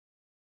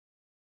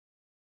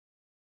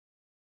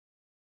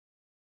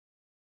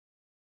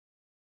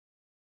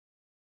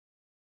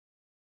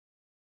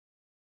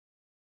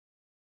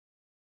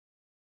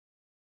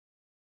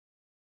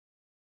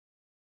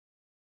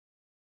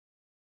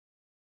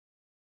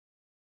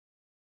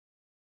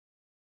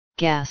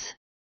Gas.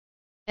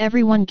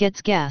 Everyone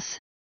gets gas.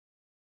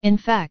 In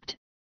fact,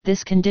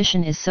 this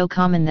condition is so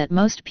common that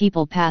most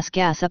people pass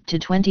gas up to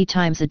 20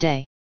 times a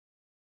day.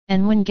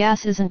 And when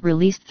gas isn't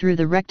released through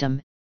the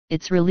rectum,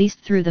 it's released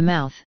through the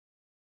mouth.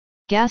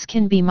 Gas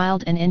can be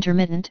mild and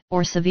intermittent,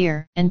 or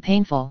severe and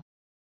painful.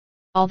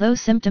 Although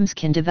symptoms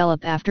can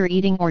develop after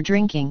eating or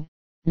drinking,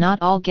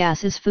 not all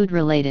gas is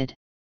food-related.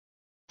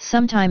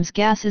 Sometimes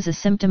gas is a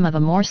symptom of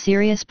a more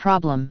serious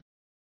problem.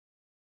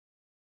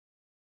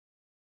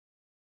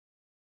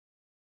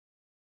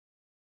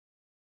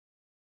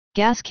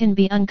 Gas can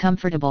be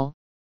uncomfortable,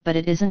 but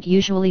it isn't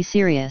usually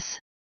serious.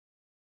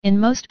 In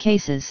most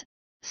cases,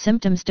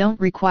 symptoms don't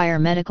require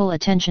medical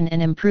attention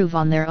and improve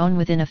on their own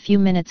within a few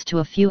minutes to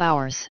a few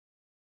hours.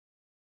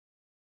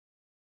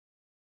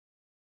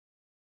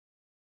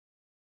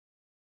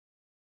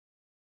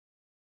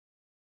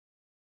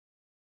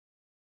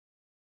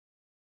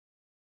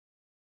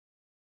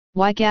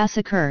 Why gas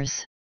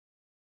occurs?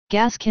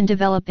 Gas can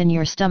develop in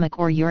your stomach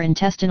or your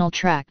intestinal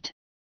tract.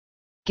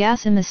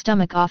 Gas in the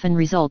stomach often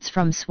results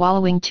from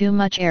swallowing too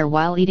much air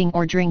while eating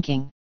or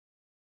drinking.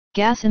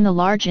 Gas in the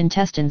large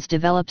intestines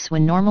develops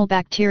when normal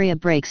bacteria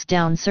breaks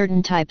down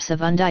certain types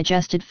of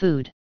undigested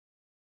food.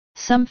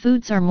 Some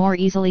foods are more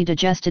easily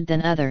digested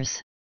than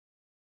others.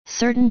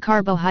 Certain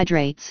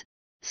carbohydrates,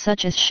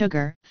 such as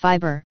sugar,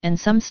 fiber, and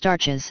some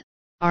starches,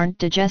 aren't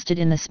digested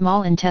in the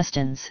small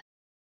intestines.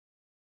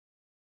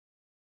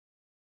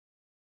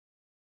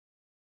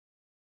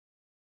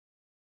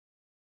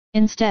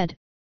 Instead,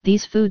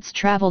 these foods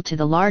travel to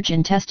the large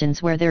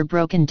intestines where they're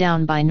broken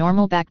down by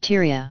normal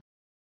bacteria.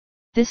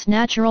 This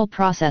natural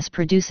process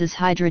produces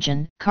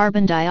hydrogen,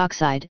 carbon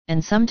dioxide,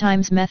 and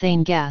sometimes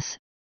methane gas,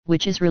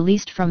 which is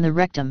released from the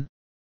rectum.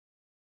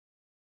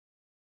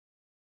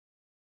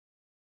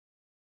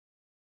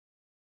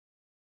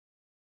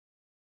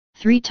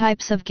 Three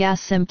types of gas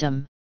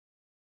symptom.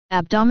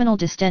 Abdominal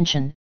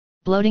distension,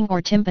 bloating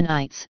or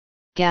tympanitis,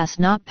 gas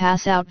not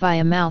pass out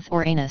via mouth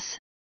or anus.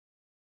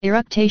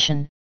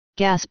 Eructation,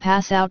 gas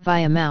pass out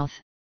via mouth.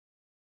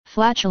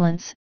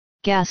 Flatulence,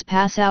 gas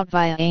pass out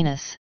via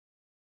anus.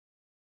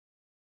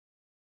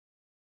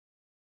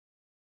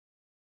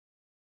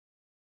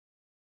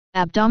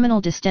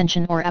 Abdominal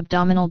distension or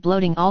abdominal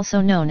bloating,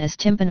 also known as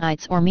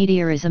tympanitis or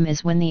meteorism,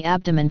 is when the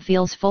abdomen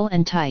feels full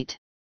and tight.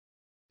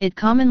 It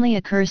commonly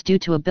occurs due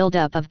to a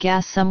buildup of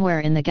gas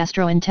somewhere in the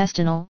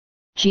gastrointestinal,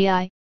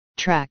 GI,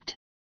 tract.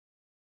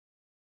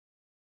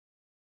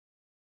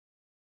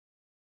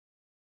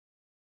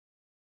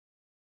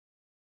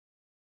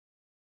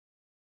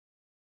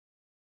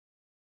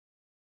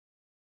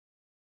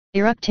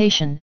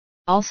 Eructation,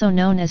 also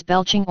known as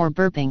belching or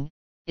burping,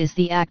 is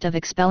the act of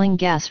expelling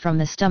gas from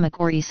the stomach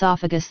or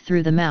esophagus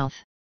through the mouth.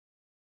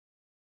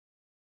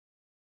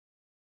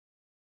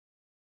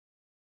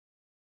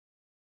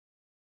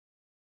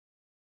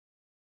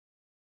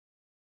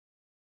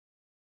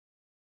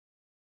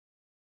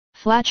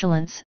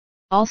 Flatulence,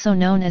 also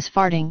known as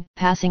farting,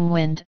 passing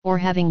wind, or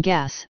having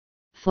gas.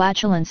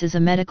 Flatulence is a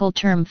medical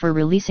term for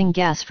releasing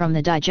gas from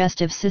the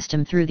digestive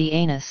system through the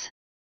anus.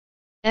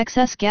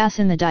 Excess gas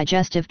in the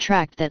digestive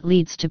tract that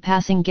leads to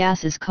passing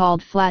gas is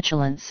called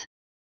flatulence.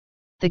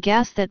 The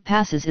gas that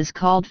passes is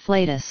called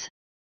flatus.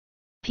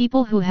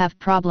 People who have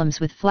problems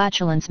with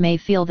flatulence may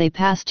feel they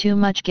pass too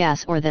much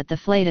gas or that the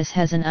flatus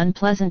has an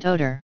unpleasant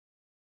odor.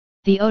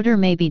 The odor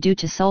may be due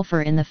to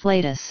sulfur in the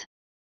flatus.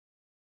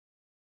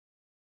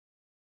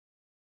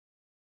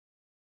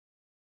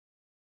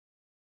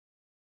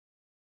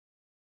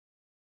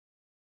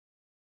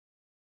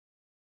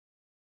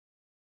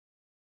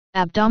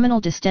 Abdominal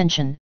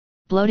distension,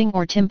 bloating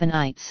or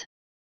tympanitis.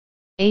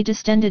 A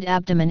distended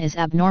abdomen is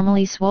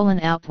abnormally swollen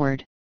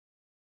outward.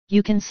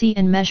 You can see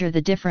and measure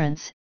the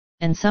difference,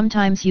 and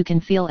sometimes you can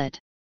feel it.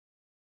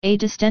 A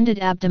distended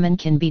abdomen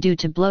can be due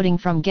to bloating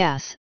from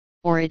gas,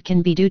 or it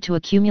can be due to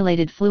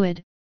accumulated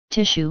fluid,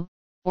 tissue,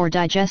 or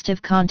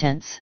digestive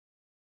contents.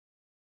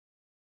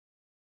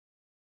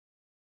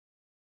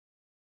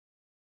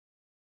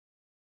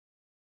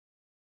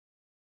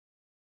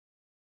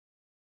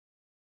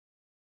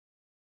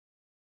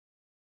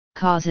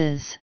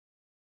 Causes.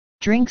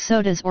 Drink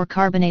sodas or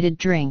carbonated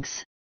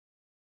drinks.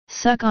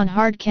 Suck on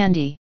hard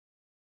candy.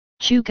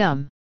 Chew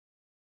gum.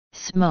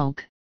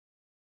 Smoke.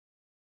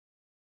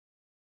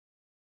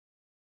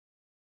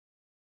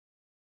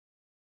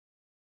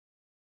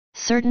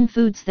 Certain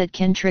foods that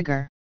can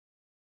trigger.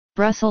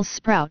 Brussels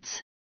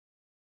sprouts,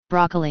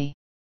 broccoli,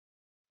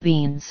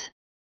 beans,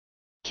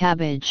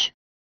 cabbage,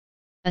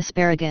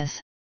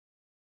 asparagus,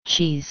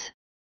 cheese,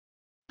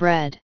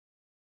 bread,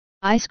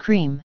 ice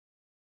cream,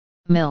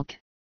 milk,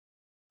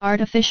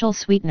 artificial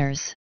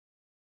sweeteners,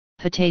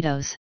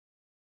 potatoes,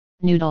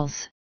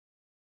 noodles,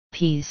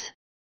 peas,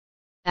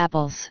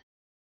 apples,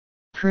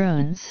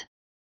 prunes,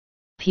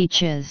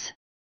 peaches,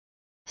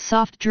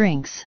 soft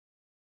drinks,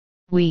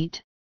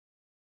 wheat,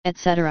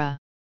 etc.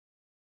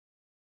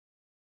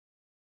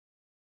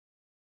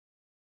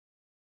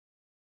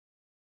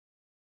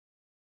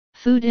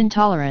 Food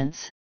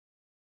intolerance.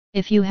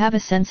 If you have a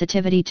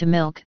sensitivity to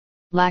milk,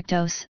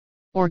 lactose,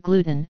 or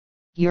gluten,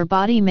 your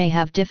body may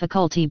have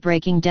difficulty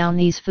breaking down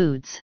these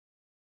foods.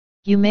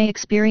 You may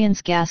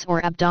experience gas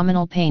or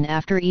abdominal pain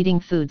after eating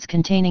foods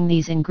containing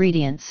these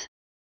ingredients.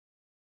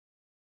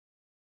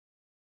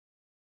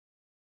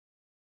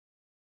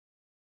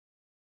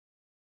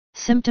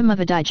 Symptom of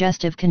a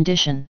digestive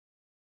condition.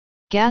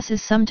 Gas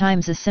is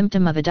sometimes a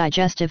symptom of a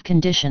digestive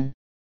condition.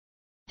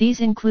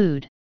 These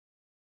include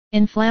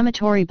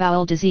inflammatory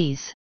bowel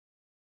disease,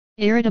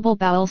 irritable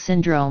bowel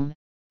syndrome,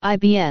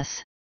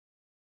 IBS,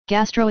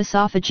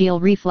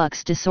 gastroesophageal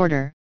reflux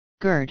disorder,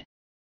 GERD,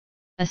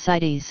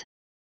 ascites,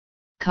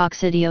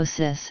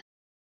 coccidiosis,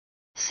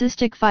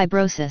 cystic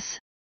fibrosis,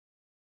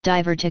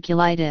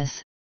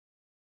 diverticulitis,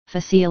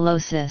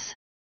 fasciolosis,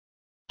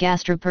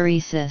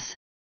 gastroparesis,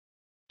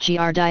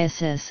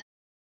 giardiasis,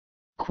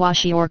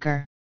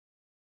 kwashiorkor,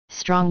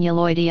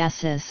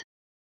 strongyloidiasis,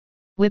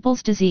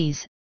 Whipple's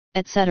disease,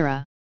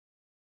 etc.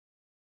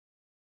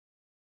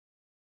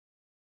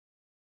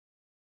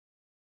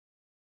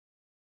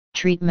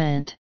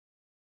 Treatment.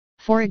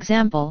 For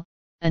example,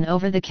 an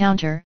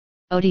over-the-counter,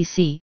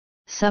 OTC,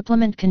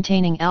 supplement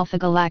containing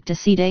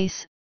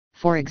alpha-galactosidase,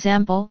 for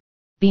example,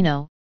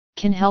 Beano,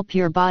 can help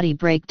your body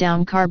break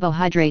down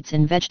carbohydrates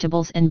in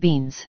vegetables and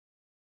beans.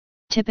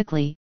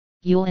 Typically,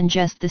 you'll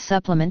ingest the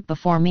supplement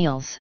before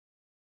meals.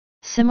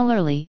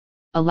 Similarly,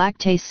 a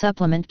lactase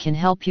supplement can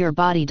help your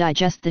body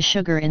digest the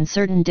sugar in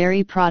certain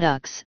dairy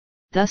products,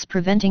 thus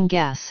preventing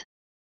gas.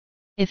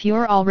 If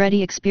you're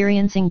already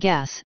experiencing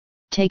gas,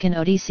 take an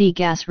OTC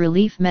gas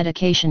relief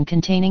medication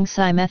containing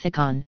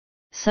simethicone,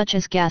 such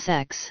as Gas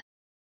X.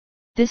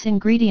 This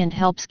ingredient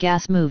helps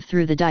gas move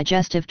through the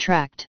digestive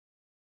tract.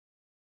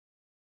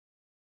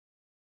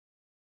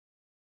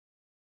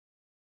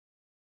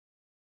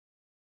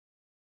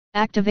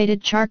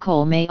 Activated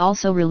charcoal may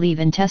also relieve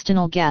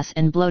intestinal gas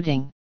and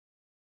bloating.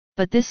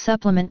 But this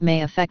supplement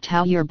may affect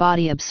how your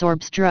body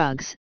absorbs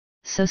drugs,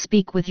 so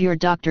speak with your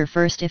doctor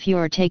first if you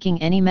are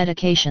taking any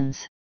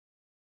medications.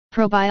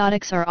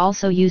 Probiotics are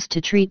also used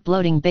to treat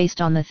bloating based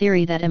on the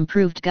theory that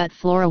improved gut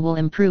flora will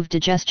improve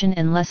digestion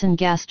and lessen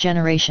gas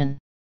generation.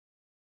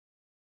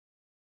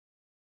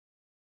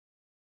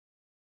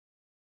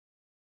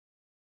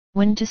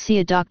 When to see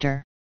a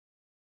doctor.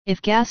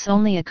 If gas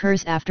only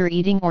occurs after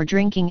eating or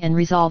drinking and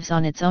resolves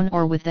on its own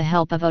or with the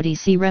help of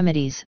OTC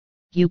remedies,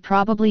 you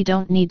probably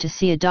don't need to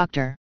see a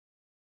doctor.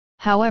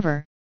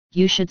 However,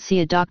 you should see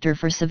a doctor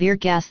for severe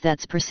gas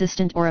that's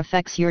persistent or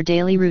affects your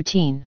daily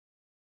routine.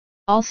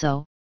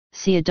 Also,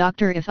 see a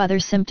doctor if other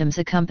symptoms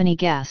accompany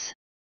gas.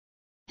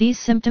 These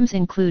symptoms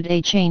include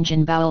a change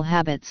in bowel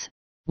habits,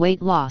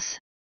 weight loss,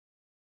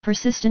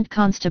 persistent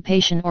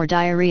constipation or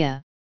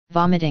diarrhea,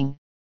 vomiting,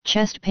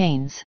 chest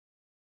pains,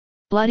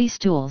 bloody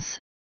stools.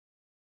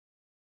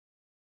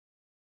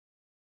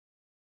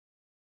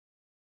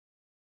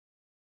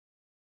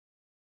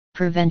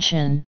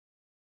 Prevention.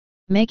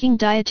 Making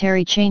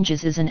dietary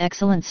changes is an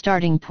excellent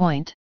starting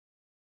point.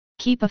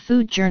 Keep a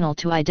food journal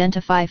to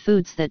identify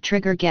foods that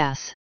trigger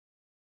gas.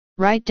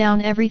 Write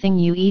down everything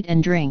you eat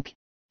and drink,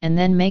 and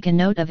then make a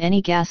note of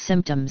any gas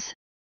symptoms.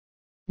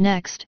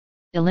 Next,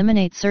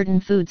 eliminate certain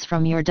foods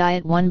from your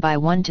diet one by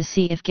one to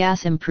see if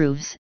gas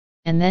improves,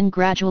 and then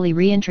gradually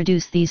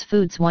reintroduce these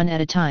foods one at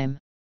a time.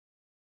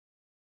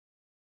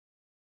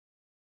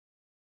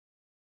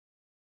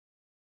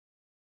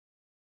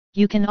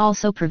 You can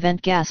also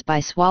prevent gas by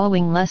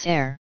swallowing less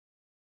air.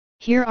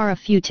 Here are a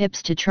few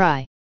tips to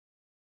try.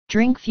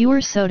 Drink fewer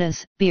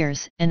sodas,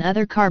 beers, and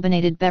other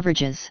carbonated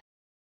beverages.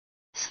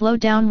 Slow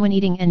down when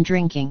eating and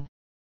drinking.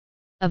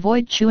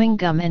 Avoid chewing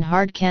gum and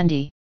hard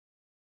candy.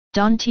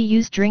 Don't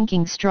use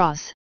drinking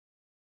straws.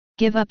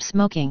 Give up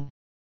smoking.